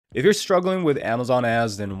If you're struggling with Amazon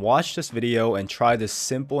ads, then watch this video and try this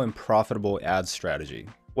simple and profitable ad strategy.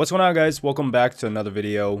 What's going on, guys? Welcome back to another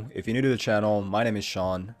video. If you're new to the channel, my name is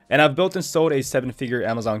Sean, and I've built and sold a 7-figure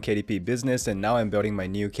Amazon KDP business, and now I'm building my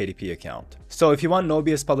new KDP account. So if you want no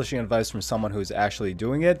BS publishing advice from someone who's actually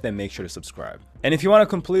doing it, then make sure to subscribe. And if you want a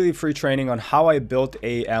completely free training on how I built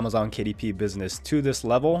a Amazon KDP business to this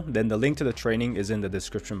level, then the link to the training is in the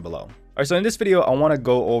description below. Alright, so in this video, I want to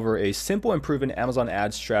go over a simple and proven Amazon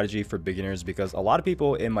ad strategy for beginners, because a lot of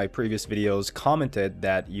people in my previous videos commented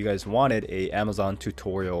that you guys wanted a Amazon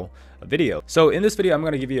tutorial video. So in this video, I'm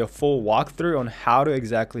going to give you a full walkthrough on how to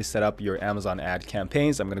exactly set up your Amazon ad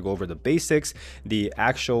campaigns. I'm going to go over the basics, the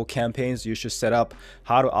actual campaigns you should set up,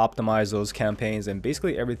 how to optimize those campaigns, and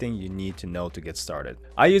basically everything you need to know to get started.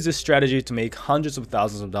 I use this strategy to make hundreds of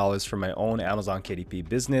thousands of dollars from my own Amazon KDP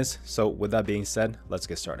business. So with that being said, let's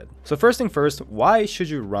get started. So first thing first, why should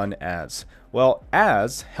you run ads? Well,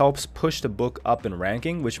 ads helps push the book up in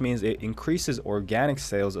ranking, which means it increases organic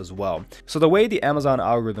sales as well. So the way the Amazon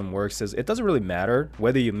algorithm works is it doesn't really matter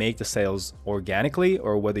whether you make the sales organically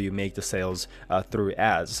or whether you make the sales through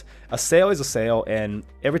ads. A sale is a sale, and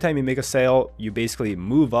every time you make a sale, you basically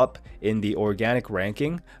move up in the organic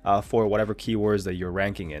ranking for whatever keywords that you're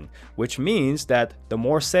ranking in, which means that the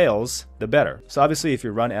more sales, the better. So obviously, if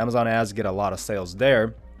you run Amazon ads, get a lot of sales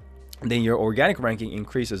there, then your organic ranking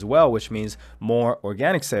increases as well, which means more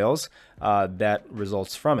organic sales that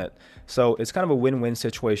results from it. So it's kind of a win-win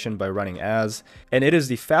situation by running ads, and it is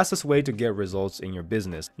the fastest way to get results in your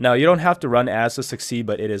business. Now, you don't have to run ads to succeed,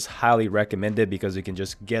 but it is highly recommended because you can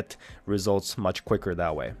just get results much quicker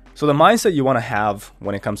that way. So the mindset you want to have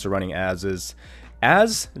when it comes to running ads is,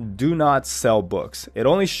 ads do not sell books. It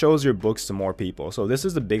only shows your books to more people. So this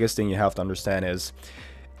is the biggest thing you have to understand is,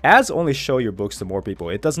 ads only show your books to more people.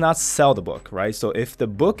 It does not sell the book, right? So if the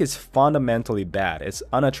book is fundamentally bad, it's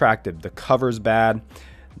unattractive, the cover's bad,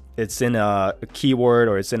 it's in a keyword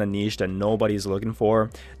or it's in a niche that nobody's looking for,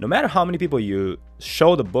 no matter how many people you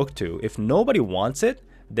show the book to, if nobody wants it,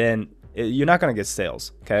 then you're not going to get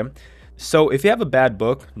sales, okay? So if you have a bad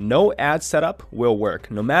book, no ad setup will work.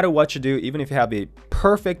 No matter what you do, even if you have a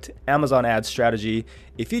perfect Amazon ad strategy,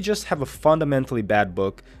 if you just have a fundamentally bad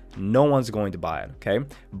book, no one's going to buy it, okay?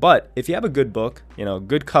 But if you have a good book, you know,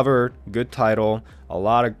 good cover, good title, a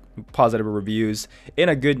lot of positive reviews in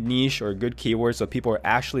a good niche or a good keyword, so people are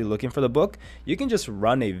actually looking for the book, you can just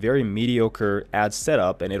run a very mediocre ad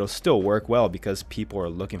setup and it'll still work well because people are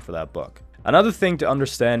looking for that book. Another thing to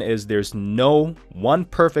understand is there's no one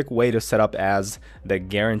perfect way to set up ads that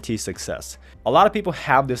guarantees success. A lot of people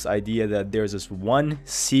have this idea that there's this one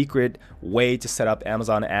secret way to set up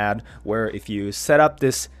Amazon ad where if you set up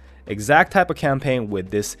this exact type of campaign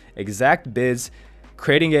with this exact bids,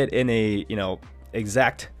 creating it in a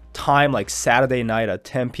exact time like Saturday night at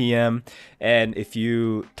 10 p.m. and if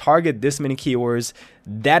you target this many keywords,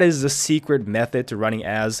 that is the secret method to running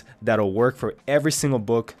ads that'll work for every single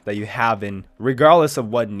book that you have in, regardless of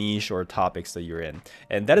what niche or topics that you're in.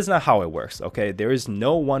 And that is not how it works, okay? There is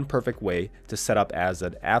no one perfect way to set up ads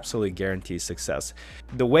that absolutely guarantees success.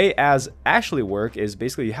 The way ads actually work is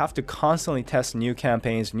basically you have to constantly test new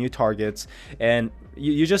campaigns, new targets, and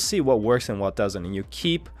you just see what works and what doesn't, and you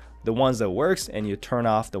keep the ones that works and you turn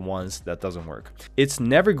off the ones that doesn't work. It's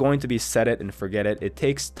never going to be set it and forget it. It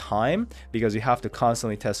takes time because you have to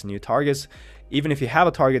constantly test new targets. Even if you have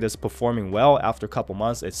a target that's performing well, after a couple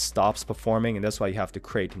months, it stops performing, and that's why you have to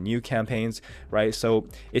create new campaigns, right? So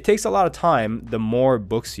it takes a lot of time the more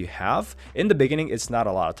books you have. In the beginning, it's not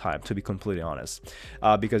a lot of time, to be completely honest,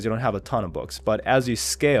 because you don't have a ton of books. But as you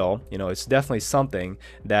scale, it's definitely something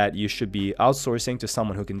that you should be outsourcing to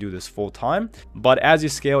someone who can do this full time. But as you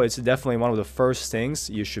scale, it's definitely one of the first things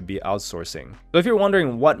you should be outsourcing. So if you're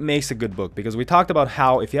wondering what makes a good book, because we talked about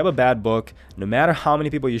how if you have a bad book, no matter how many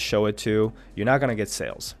people you show it to, you're not going to get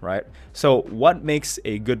sales, right? So what makes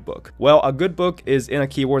a good book? Well, a good book is in a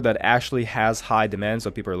keyword that actually has high demand,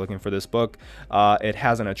 so people are looking for this book. It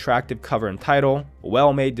has an attractive cover and title,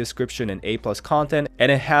 well-made description, and A+ content,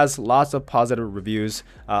 and it has lots of positive reviews.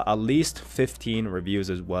 At least 15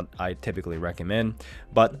 reviews is what I typically recommend,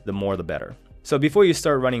 but the more the better. So before you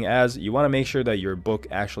start running ads, you want to make sure that your book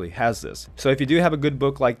actually has this. So if you do have a good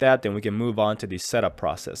book like that, then we can move on to the setup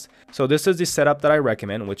process. So this is the setup that I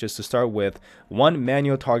recommend, which is to start with one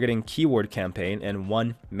manual targeting keyword campaign and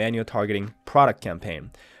one manual targeting product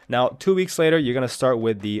campaign. Now, 2 weeks later, you're going to start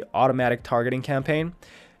with the automatic targeting campaign.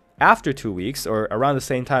 after 2 weeks, or around the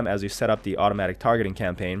same time as you set up the automatic targeting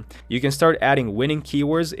campaign, you can start adding winning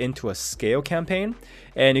keywords into a scale campaign.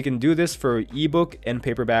 And you can do this for ebook and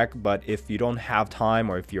paperback, but if you don't have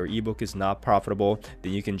time or if your ebook is not profitable,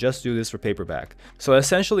 then you can just do this for paperback. So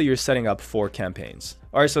essentially you're setting up 4 campaigns.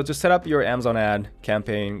 All right, so to set up your Amazon ad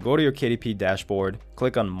campaign, go to your KDP dashboard,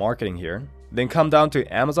 click on marketing here, then come down to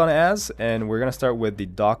Amazon ads, and we're gonna start with the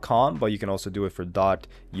 .com, but you can also do it for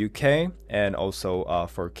 .uk and also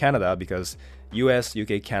for Canada, because US,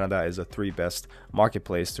 UK, Canada is the 3 best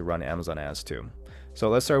marketplace to run Amazon ads to. So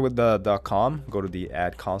let's start with the .com, go to the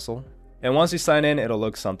ad console. And once you sign in, it'll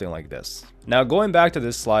look something like this. Now going back to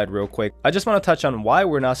this slide real quick, I just want to touch on why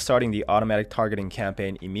we're not starting the automatic targeting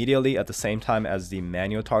campaign immediately at the same time as the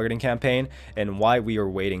manual targeting campaign, and why we are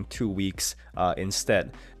waiting 2 weeks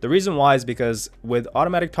instead. The reason why is because with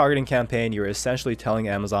automatic targeting campaign, you're essentially telling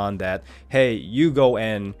Amazon that, hey, you go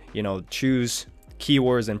and, choose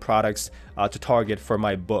keywords and products to target for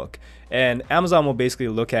my book. And Amazon will basically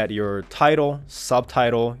look at your title,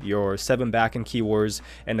 subtitle, your 7 backend keywords,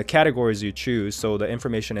 and the categories you choose, so the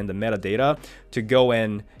information in the metadata, to go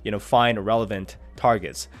and find relevant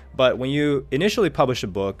targets. But when you initially publish a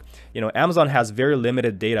book, Amazon has very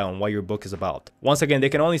limited data on what your book is about. Once again, they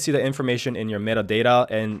can only see the information in your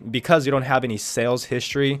metadata, and because you don't have any sales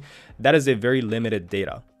history, that is a very limited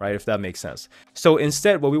data, right? If that makes sense. So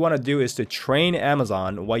instead, what we want to do is to train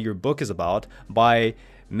Amazon what your book is about by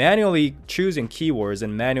manually choosing keywords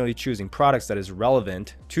and manually choosing products that is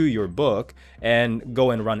relevant to your book, and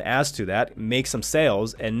go and run ads to that, make some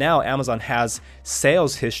sales, and now Amazon has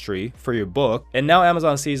sales history for your book. And now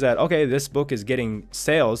Amazon sees that, okay, this book is getting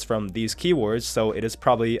sales from these keywords, so it is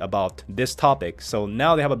probably about this topic. So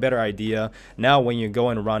now they have a better idea. Now when you go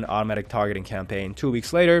and run automatic targeting campaign 2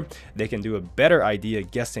 weeks later, they can do a better idea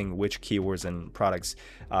guessing which keywords and products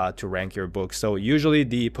to rank your book. So usually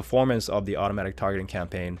the performance of the automatic targeting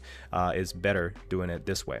campaign is better doing it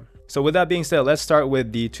this way. So with that being said, let's start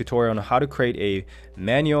with the tutorial on how to create a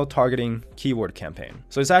manual targeting keyword campaign.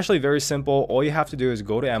 So it's actually very simple. All you have to do is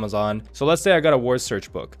go to Amazon. So let's say I got a word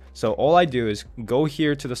search book. So all I do is go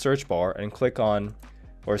here to the search bar and click on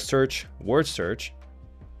or search word search.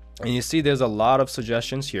 And you see there's a lot of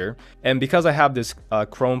suggestions here. And because I have this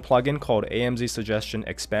Chrome plugin called AMZ Suggestion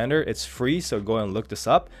Expander, it's free. So go and look this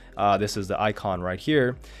up. This is the icon right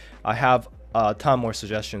here. I have a ton more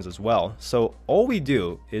suggestions as well. So all we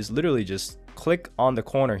do is literally just click on the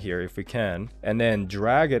corner here if we can, and then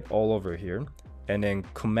drag it all over here, and then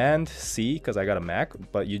Command C, because I got a Mac,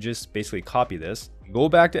 but you just basically copy this. Go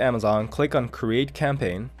back to Amazon, click on Create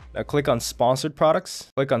Campaign. Now click on Sponsored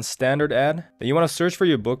Products, click on Standard Ad. Then you want to search for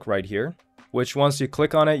your book right here, which once you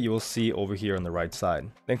click on it, you will see over here on the right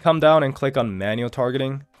side. Then come down and click on Manual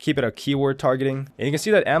Targeting. Keep it a keyword targeting. And you can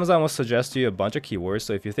see that Amazon will suggest to you a bunch of keywords.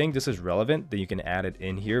 So if you think this is relevant, then you can add it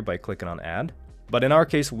in here by clicking on Add. But in our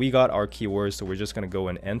case, we got our keywords, so we're just going to go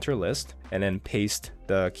and enter list and then paste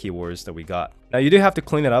the keywords that we got. Now you do have to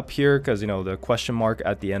clean it up here because the question mark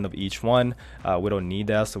at the end of each one, we don't need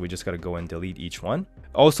that, so we just got to go and delete each one.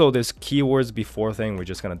 Also, this keywords before thing, we're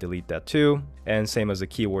just going to delete that too. And same as the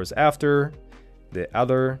keywords after, the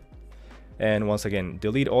other. And once again,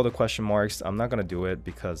 delete all the question marks. I'm not going to do it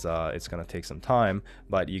because it's going to take some time,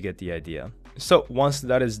 but you get the idea. So once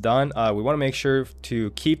that is done, we want to make sure to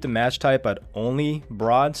keep the match type at only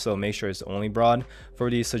broad. So make sure it's only broad. For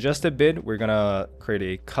the suggested bid, we're going to create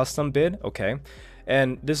a custom bid. Okay.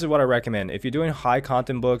 And this is what I recommend. If you're doing high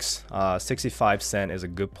content books, 65 cents is a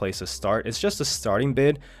good place to start. It's just a starting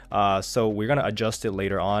bid. So we're going to adjust it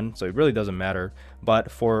later on. So it really doesn't matter.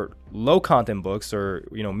 But for low content books or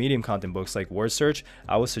medium content books like word search,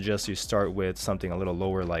 I would suggest you start with something a little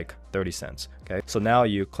lower, like 30 cents. Okay. So now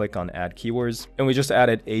you click on add keywords, and we just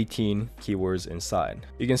added 18 keywords inside.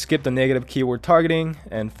 You can skip the negative keyword targeting.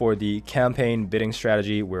 And for the campaign bidding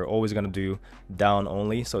strategy, we're always going to do down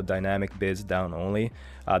only. So dynamic bids down only.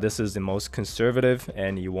 This is the most conservative,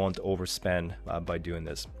 and you won't overspend by doing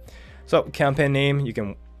this. So campaign name, you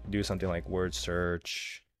can do something like word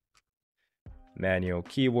search, manual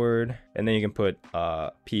keyword, and then you can put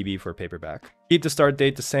PB for paperback. Keep the start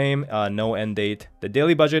date the same, no end date. The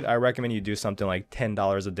daily budget, I recommend you do something like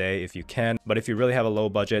 $10 a day if you can. But if you really have a low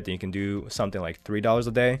budget, then you can do something like $3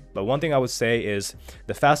 a day. But one thing I would say is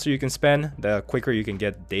the faster you can spend, the quicker you can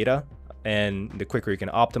get data, and the quicker you can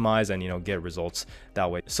optimize and get results that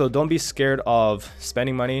way. So don't be scared of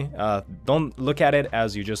spending money. Don't look at it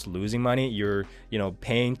as you're just losing money. You're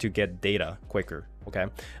paying to get data quicker. Okay.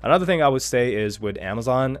 Another thing I would say is with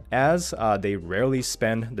Amazon ads, they rarely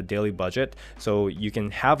spend the daily budget. So you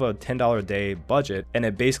can have a $10 a day budget and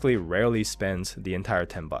it basically rarely spends the entire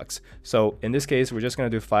 10 bucks. So in this case, we're just going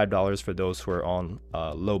to do $5 for those who are on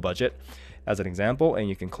low budget as an example, and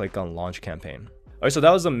you can click on launch campaign. All right, so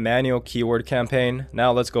that was a manual keyword campaign.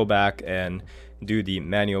 Now let's go back and do the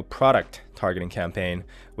manual product targeting campaign,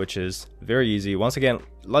 which is very easy. Once again,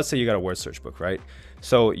 let's say you got a word search book, right?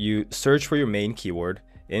 So you search for your main keyword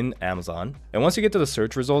in Amazon. And once you get to the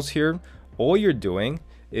search results here, all you're doing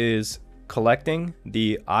is collecting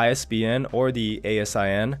the ISBN or the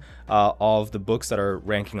ASIN of the books that are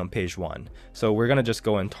ranking on page 1. So we're gonna just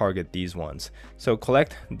go and target these ones. So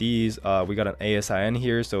collect these, we got an ASIN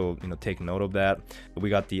here, so take note of that. We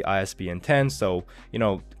got the ISBN 10, so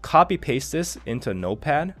copy paste this into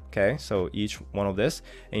Notepad, okay? So each one of this,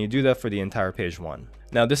 and you do that for the entire page 1.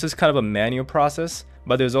 Now this is kind of a manual process,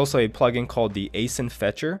 but there's also a plugin called the ASIN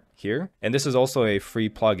Fetcher here. And this is also a free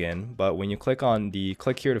plugin, but when you click on the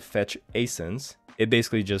click here to fetch ASINs, it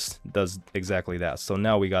basically just does exactly that. So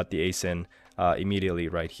now we got the ASIN immediately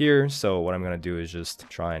right here. So what I'm gonna do is just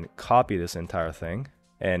try and copy this entire thing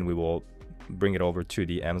and we will bring it over to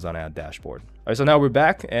the Amazon ad dashboard. All right, so now we're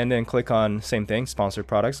back and then click on same thing, sponsored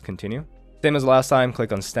products, continue. Same as last time,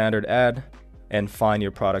 click on standard ad and find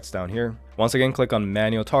your products down here. Once again, click on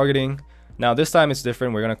manual targeting. Now this time it's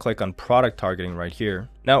different. We're gonna click on product targeting right here.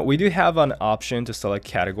 Now we do have an option to select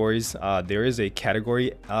categories. There is a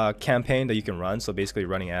category campaign that you can run. So basically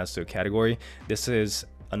running ads to a category. This is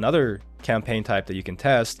another campaign type that you can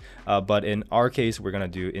test, but in our case, we're gonna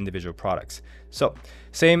do individual products. So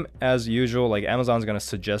same as usual, like Amazon's gonna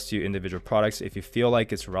suggest you individual products. If you feel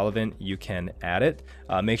like it's relevant, you can add it.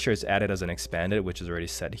 Make sure it's added as an expanded, which is already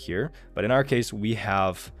set here. But in our case, we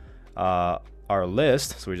have our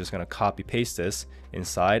list, so we're just going to copy paste this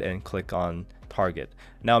inside and click on target.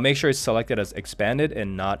 Now make sure it's selected as expanded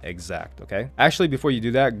and not exact. Okay, actually before you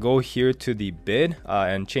do that, go here to the bid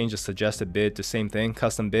and change the suggested bid to same thing,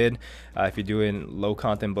 custom bid. If you're doing low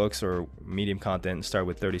content books or medium content, start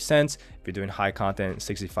with 30 cents. If you're doing high content,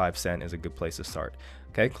 65 cents is a good place to start.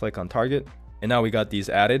 Okay, click on target. And now we got these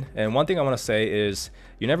added. And one thing I want to say is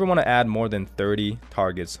you never want to add more than 30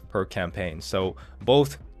 targets per campaign. So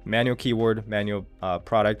both manual keyword, manual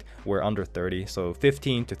product, we're under 30. So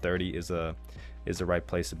 15 to 30 is the right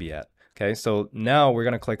place to be at. Okay, so now we're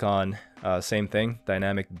gonna click on same thing,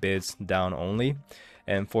 dynamic bids down only.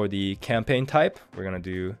 And for the campaign type, we're gonna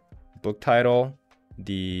do book title,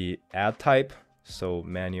 the ad type, so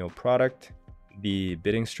manual product, the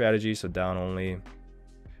bidding strategy, so down only,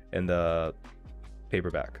 and the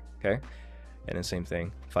paperback. Okay, and then same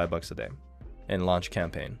thing, $5 a day, and launch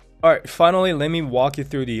campaign. All right, finally, let me walk you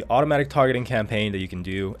through the automatic targeting campaign that you can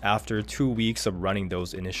do after 2 weeks of running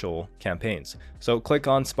those initial campaigns. So click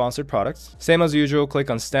on sponsored products. Same as usual,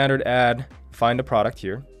 click on standard ad, find a product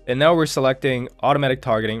here. And now we're selecting automatic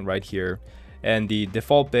targeting right here. And the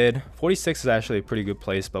default bid, 46 is actually a pretty good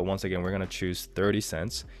place, but once again, we're gonna choose 30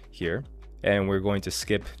 cents here. And we're going to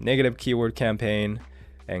skip negative keyword campaign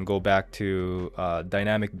and go back to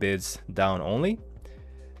dynamic bids down only.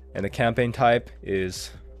 And the campaign type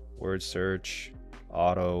is word search,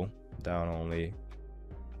 auto, down only,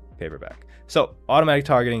 paperback. So automatic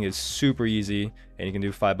targeting is super easy and you can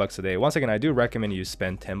do $5 a day. Once again, I do recommend you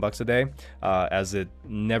spend $10 a day as it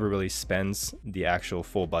never really spends the actual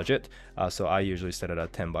full budget. So I usually set it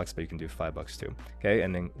at $10, but you can do $5 too. Okay,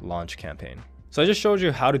 and then launch campaign. So I just showed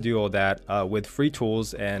you how to do all that with free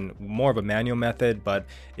tools and more of a manual method. But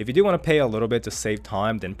if you do want to pay a little bit to save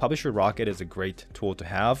time, then Publisher Rocket is a great tool to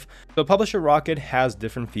have. So Publisher Rocket has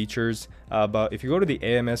different features, but if you go to the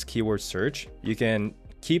AMS keyword search, you can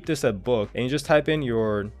keep this at book and you just type in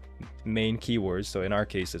your main keywords. So in our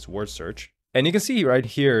case, it's word search. And you can see right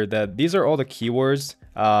here that these are all the keywords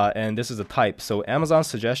and this is the type. So Amazon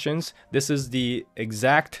suggestions, this is the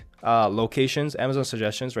exact locations. Amazon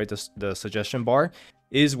suggestions, right? The suggestion bar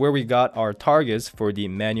is where we got our targets for the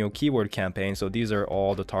manual keyword campaign. So these are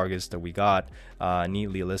all the targets that we got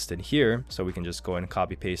neatly listed here. So we can just go and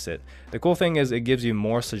copy paste it. The cool thing is it gives you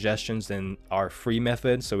more suggestions than our free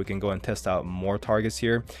method. So we can go and test out more targets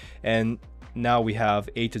here. And now we have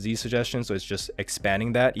A to Z suggestions, so it's just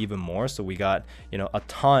expanding that even more. So we got, a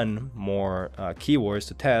ton more keywords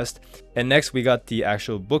to test. And next we got the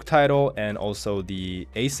actual book title and also the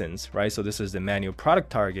ASINs, right? So this is the manual product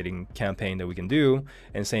targeting campaign that we can do.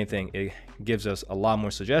 And same thing, it gives us a lot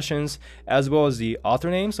more suggestions as well as the author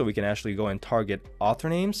name. So we can actually go and target author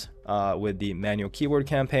names with the manual keyword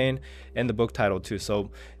campaign and the book title too.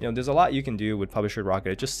 So, there's a lot you can do with Publisher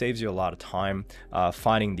Rocket. It just saves you a lot of time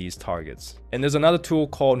finding these targets. And there's another tool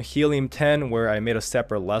called Helium 10 where I made a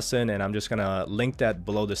separate lesson, and I'm just gonna link that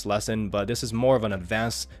below this lesson. But this is more of an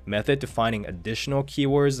advanced method to finding additional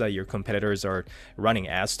keywords that your competitors are running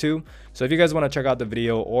ads to. So if you guys want to check out the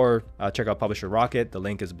video or check out Publisher Rocket, the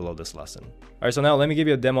link is below this lesson. All right, so now let me give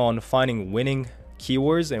you a demo on finding winning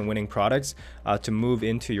keywords and winning products to move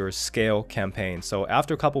into your scale campaign. So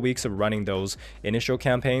after a couple weeks of running those initial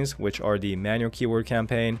campaigns, which are the manual keyword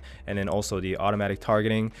campaign and then also the automatic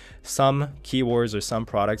targeting, some keywords or some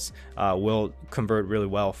products will convert really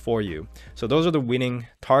well for you. So those are the winning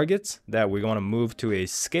targets that we're going to move to a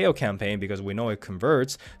scale campaign because we know it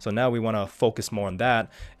converts. So now we want to focus more on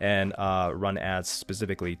that and run ads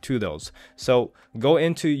specifically to those. So go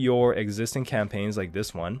into your existing campaigns like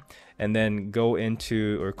this one, and then go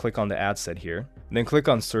into or click on the ad set here, and then click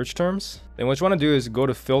on search terms. Then what you want to do is go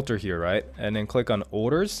to filter here, right? And then click on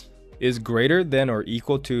orders is greater than or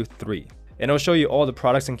equal to 3. And it'll show you all the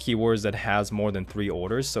products and keywords that has more than 3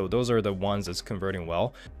 orders. So those are the ones that's converting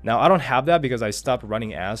well. Now I don't have that because I stopped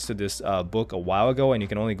running ads to this book a while ago, and you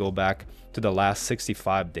can only go back to the last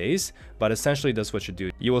 65 days. But essentially that's what you do.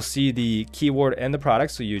 You will see the keyword and the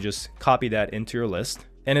product. So you just copy that into your list.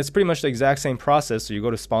 And it's pretty much the exact same process. So you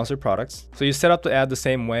go to sponsored products. So you set up the ad the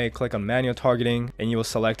same way, click on manual targeting, and you will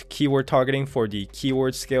select keyword targeting for the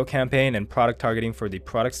keyword scale campaign and product targeting for the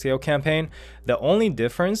product scale campaign. The only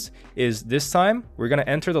difference is this time we're going to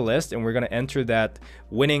enter the list and we're going to enter that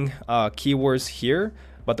winning keywords here.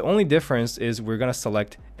 But the only difference is we're going to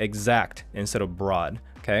select exact instead of broad.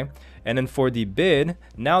 Okay. And then for the bid,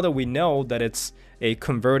 now that we know that it's a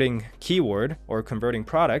converting keyword or converting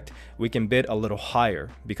product, we can bid a little higher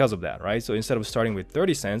because of that, right? So instead of starting with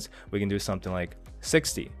 30 cents, we can do something like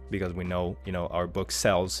 60 because we know, our book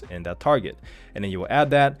sells in that target. And then you will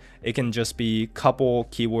add that. It can just be couple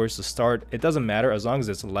keywords to start. It doesn't matter as long as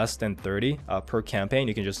it's less than 30 per campaign.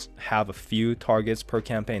 You can just have a few targets per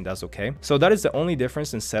campaign. That's okay. So that is the only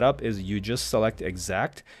difference in setup is you just select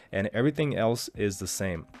exact and everything else is the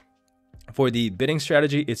same. For the bidding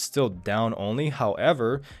strategy, it's still down only.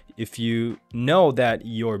 However, if you know that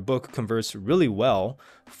your book converts really well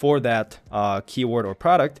for that keyword or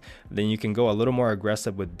product, then you can go a little more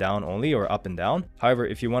aggressive with down only or up and down. However,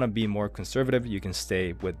 if you want to be more conservative, you can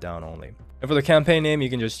stay with down only. And for the campaign name, you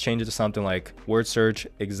can just change it to something like word search,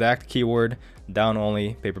 exact keyword, down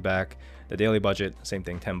only, paperback, the daily budget, same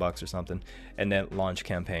thing, 10 bucks or something, and then launch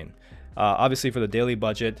campaign. Obviously for the daily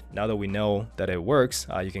budget, now that we know that it works,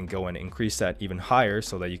 you can go and increase that even higher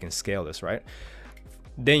so that you can scale this, right?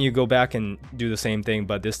 Then you go back and do the same thing,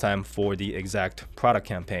 but this time for the exact product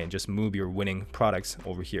campaign, just move your winning products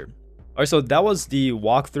over here. All right, so that was the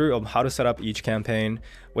walkthrough of how to set up each campaign.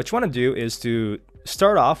 What you want to do is to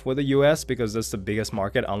start off with the US because that's the biggest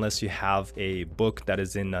market unless you have a book that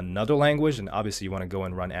is in another language, and obviously you want to go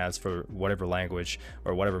and run ads for whatever language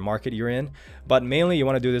or whatever market you're in. But mainly you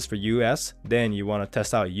want to do this for US, then you want to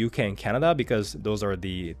test out UK and Canada because those are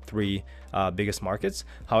the 3 biggest markets.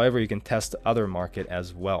 However, you can test other market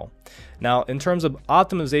as well. Now in terms of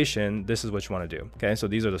optimization, this is what you want to do. Okay, so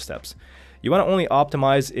these are the steps. You want to only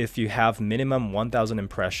optimize if you have minimum 1,000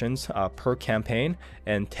 impressions per campaign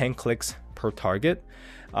and 10 clicks per target.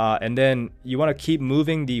 And then you want to keep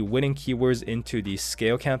moving the winning keywords into the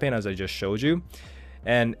scale campaign as I just showed you.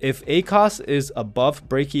 And if ACoS is above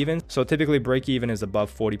break even, so typically break even is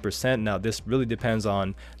above 40%. Now this really depends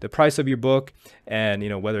on the price of your book and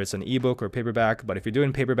whether it's an ebook or paperback. But if you're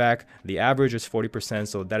doing paperback, the average is 40%.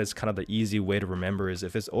 So that is kind of the easy way to remember is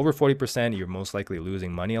if it's over 40%, you're most likely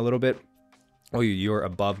losing money a little bit, or you're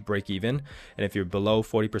above break even. And if you're below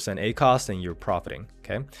 40% ACoS, then you're profiting.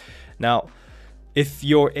 Okay. Now, if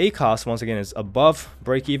your ACoS, once again, is above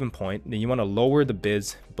break-even point, then you want to lower the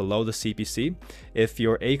bids below the CPC. If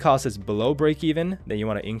your ACoS is below break-even, then you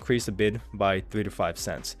want to increase the bid by 3 to 5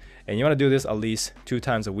 cents. And you want to do this at least 2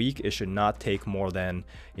 times a week. It should not take more than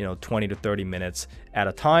 20 to 30 minutes at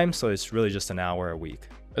a time. So it's really just an hour a week.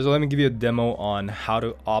 So let me give you a demo on how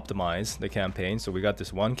to optimize the campaign. So we got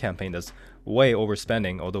this one campaign that's way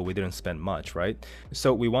overspending, although we didn't spend much, right?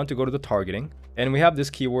 So we want to go to the targeting, and we have this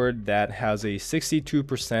keyword that has a 62%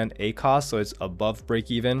 ACoS, so it's above break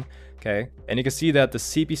even. Okay, and you can see that the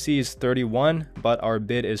CPC is 31, but our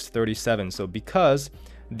bid is 37. So because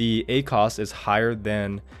the ACoS is higher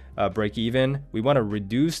than break even, we want to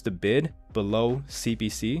reduce the bid below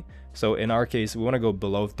CPC. So in our case, we want to go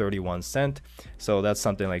below 31 cents. So that's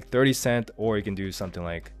something like 30 cents, or you can do something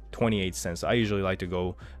like 28 cents. I usually like to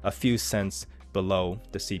go a few cents below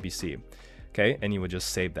the CPC. Okay, and you would just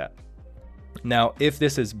save that. Now, if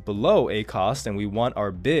this is below ACoS and we want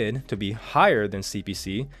our bid to be higher than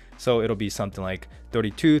CPC, so it'll be something like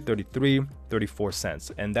 32, 33, 34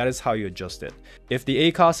 cents. And that is how you adjust it. If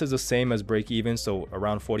the ACoS is the same as break even, so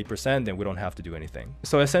around 40%, then we don't have to do anything.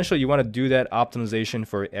 So essentially you want to do that optimization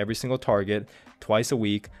for every single target twice a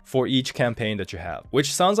week for each campaign that you have,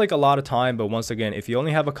 which sounds like a lot of time. But once again, if you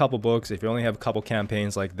only have a couple books, if you only have a couple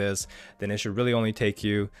campaigns like this, then it should really only take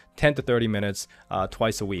you 10 to 30 minutes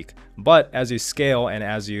twice a week. But as you scale and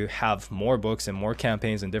as you have more books and more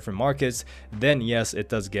campaigns in different markets, then yes, it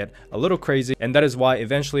does get a little crazy. And that is why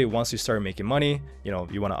eventually once you start making money, you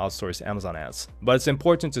want to outsource Amazon ads. But it's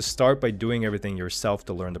important to start by doing everything yourself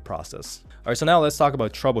to learn the process. All right, so now let's talk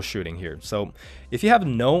about troubleshooting here. So if you have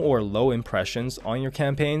no or low impressions on your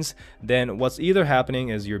campaigns, then what's either happening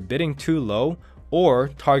is you're bidding too low or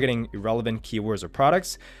targeting irrelevant keywords or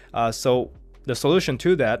products. So the solution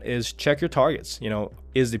to that is check your targets.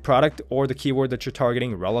 Is the product or the keyword that you're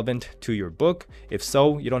targeting relevant to your book? If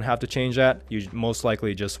so, you don't have to change that. You most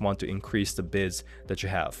likely just want to increase the bids that you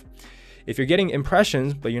have. If you're getting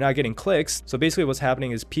impressions, but you're not getting clicks, so basically what's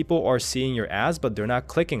happening is people are seeing your ads, but they're not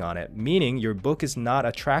clicking on it, meaning your book is not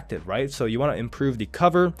attractive, right? So you want to improve the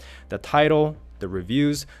cover, the title, the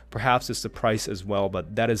reviews, perhaps it's the price as well,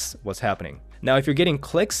 but that is what's happening. Now, if you're getting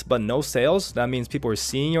clicks, but no sales, that means people are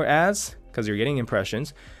seeing your ads because you're getting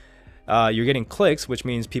impressions. You're getting clicks, which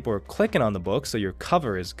means people are clicking on the book. So your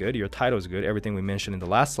cover is good, your title is good, everything we mentioned in the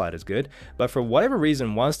last slide is good. But for whatever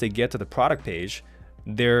reason, once they get to the product page,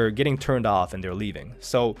 they're getting turned off and they're leaving.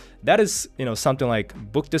 So that is, something like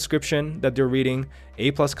book description that they're reading,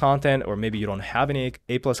 A+ content, or maybe you don't have any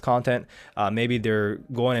A+ content. Maybe they're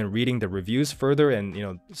going and reading the reviews further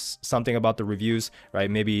and, something about the reviews, right?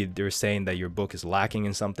 Maybe they're saying that your book is lacking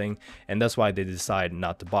in something and that's why they decide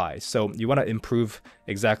not to buy. So you want to improve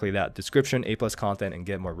exactly that description, A+ content, and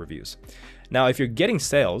get more reviews. Now, if you're getting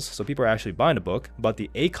sales, so people are actually buying the book, but the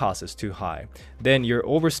ACoS is too high, then you're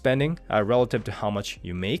overspending relative to how much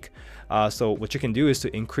you make. So what you can do is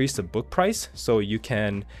to increase the book price. So you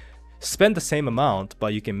can spend the same amount,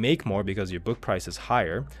 but you can make more because your book price is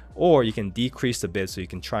higher, or you can decrease the bid so you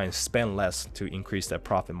can try and spend less to increase that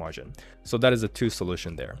profit margin. So that is the two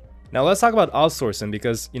solution there. Now let's talk about outsourcing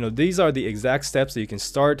because, these are the exact steps that you can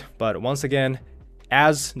start. But once again,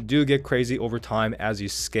 ads do get crazy over time as you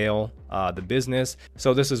scale the business.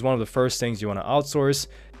 So this is one of the first things you want to outsource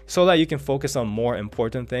so that you can focus on more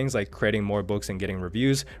important things like creating more books and getting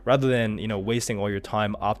reviews rather than, wasting all your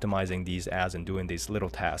time optimizing these ads and doing these little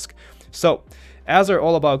tasks. So ads are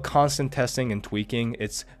all about constant testing and tweaking.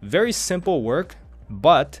 It's very simple work,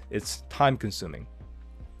 but it's time consuming.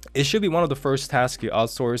 It should be one of the first tasks you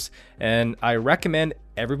outsource, and I recommend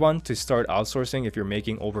everyone to start outsourcing if you're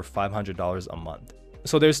making over $500 a month.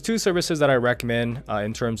 So there's two services that I recommend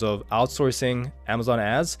in terms of outsourcing Amazon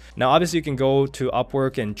ads. Now, obviously you can go to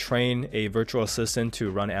Upwork and train a virtual assistant to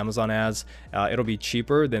run Amazon ads. It'll be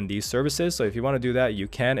cheaper than these services. So if you want to do that, you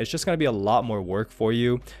can. It's just going to be a lot more work for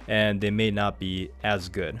you and they may not be as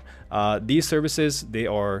good. These services, they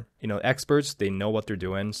are, experts, they know what they're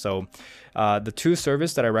doing. So the two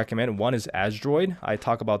services that I recommend, one is AdsDroid. I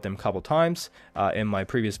talk about them a couple times in my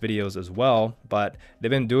previous videos as well, but they've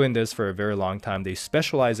been doing this for a very long time. They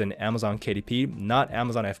specialize in Amazon KDP, not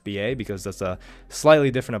Amazon FBA, because that's a slightly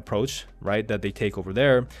different approach, right, that they take over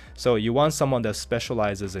there. So you want someone that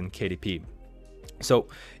specializes in KDP. So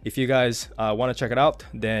if you guys want to check it out,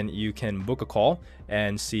 then you can book a call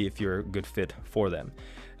and see if you're a good fit for them.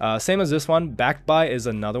 Same as this one, Backed By is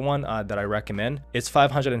another one that I recommend. It's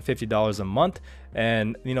 $550 a month.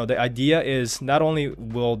 And the idea is not only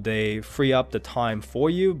will they free up the time for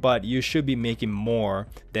you, but you should be making more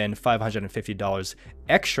than $550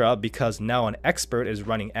 extra because now an expert is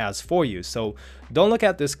running ads for you. So don't look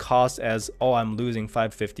at this cost as, oh, I'm losing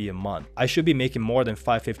 $550 a month. I should be making more than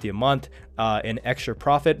 $550 a month in extra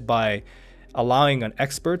profit by allowing an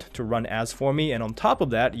expert to run ads for me, and on top of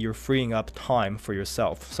that, you're freeing up time for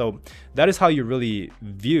yourself. So that is how you really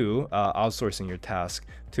view outsourcing your task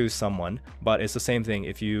to someone. But it's the same thing.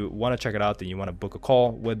 If you want to check it out, then you want to book a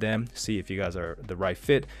call with them, see if you guys are the right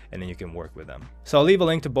fit, and then you can work with them. So I'll leave a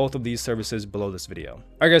link to both of these services below this video. All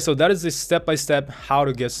right, guys, so that is the step-by-step how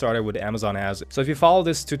to get started with Amazon ads. So if you follow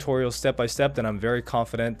this tutorial step-by-step, then I'm very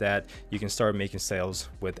confident that you can start making sales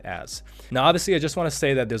with ads. Now, obviously, I just want to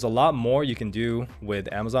say that there's a lot more you can do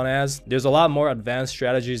with Amazon ads. There's a lot more advanced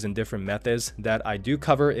strategies and different methods that I do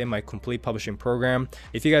cover in my complete publishing program.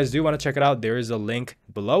 If you guys do want to check it out, there is a link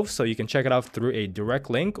below, so you can check it out through a direct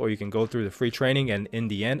link, or you can go through the free training, and in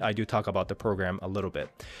the end I do talk about the program a little bit.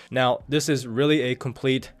 Now, this is really a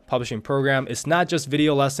complete publishing program. It's not just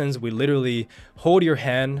video lessons. We literally hold your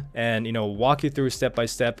hand and, you know, walk you through step by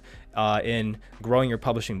step in growing your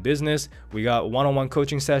publishing business. We got one-on-one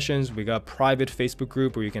coaching sessions. We got private Facebook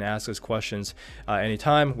group where you can ask us questions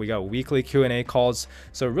anytime. We got weekly Q&A calls.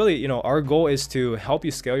 So really, you know, our goal is to help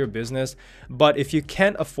you scale your business. But if you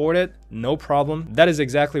can't afford it, no problem. That is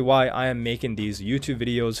exactly why I am making these YouTube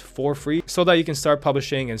videos for free, so that you can start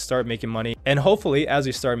publishing and start making money. And hopefully, as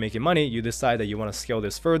you start making money, you decide that you want to scale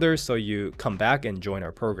this further, so you come back and join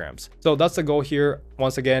our programs. So that's the goal here.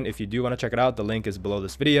 Once again, if you do want to check it out, the link is below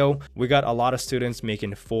this video. We got a lot of students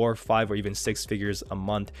making 4, 5, or even 6 figures a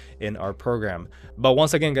month in our program. But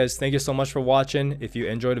once again, guys, thank you so much for watching. If you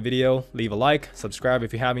enjoyed the video, leave a like, subscribe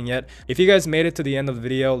if you haven't yet. If you guys made it to the end of the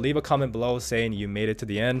video, leave a comment below saying you made it to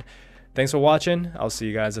the end. Thanks for watching. I'll see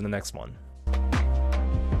you guys in the next one.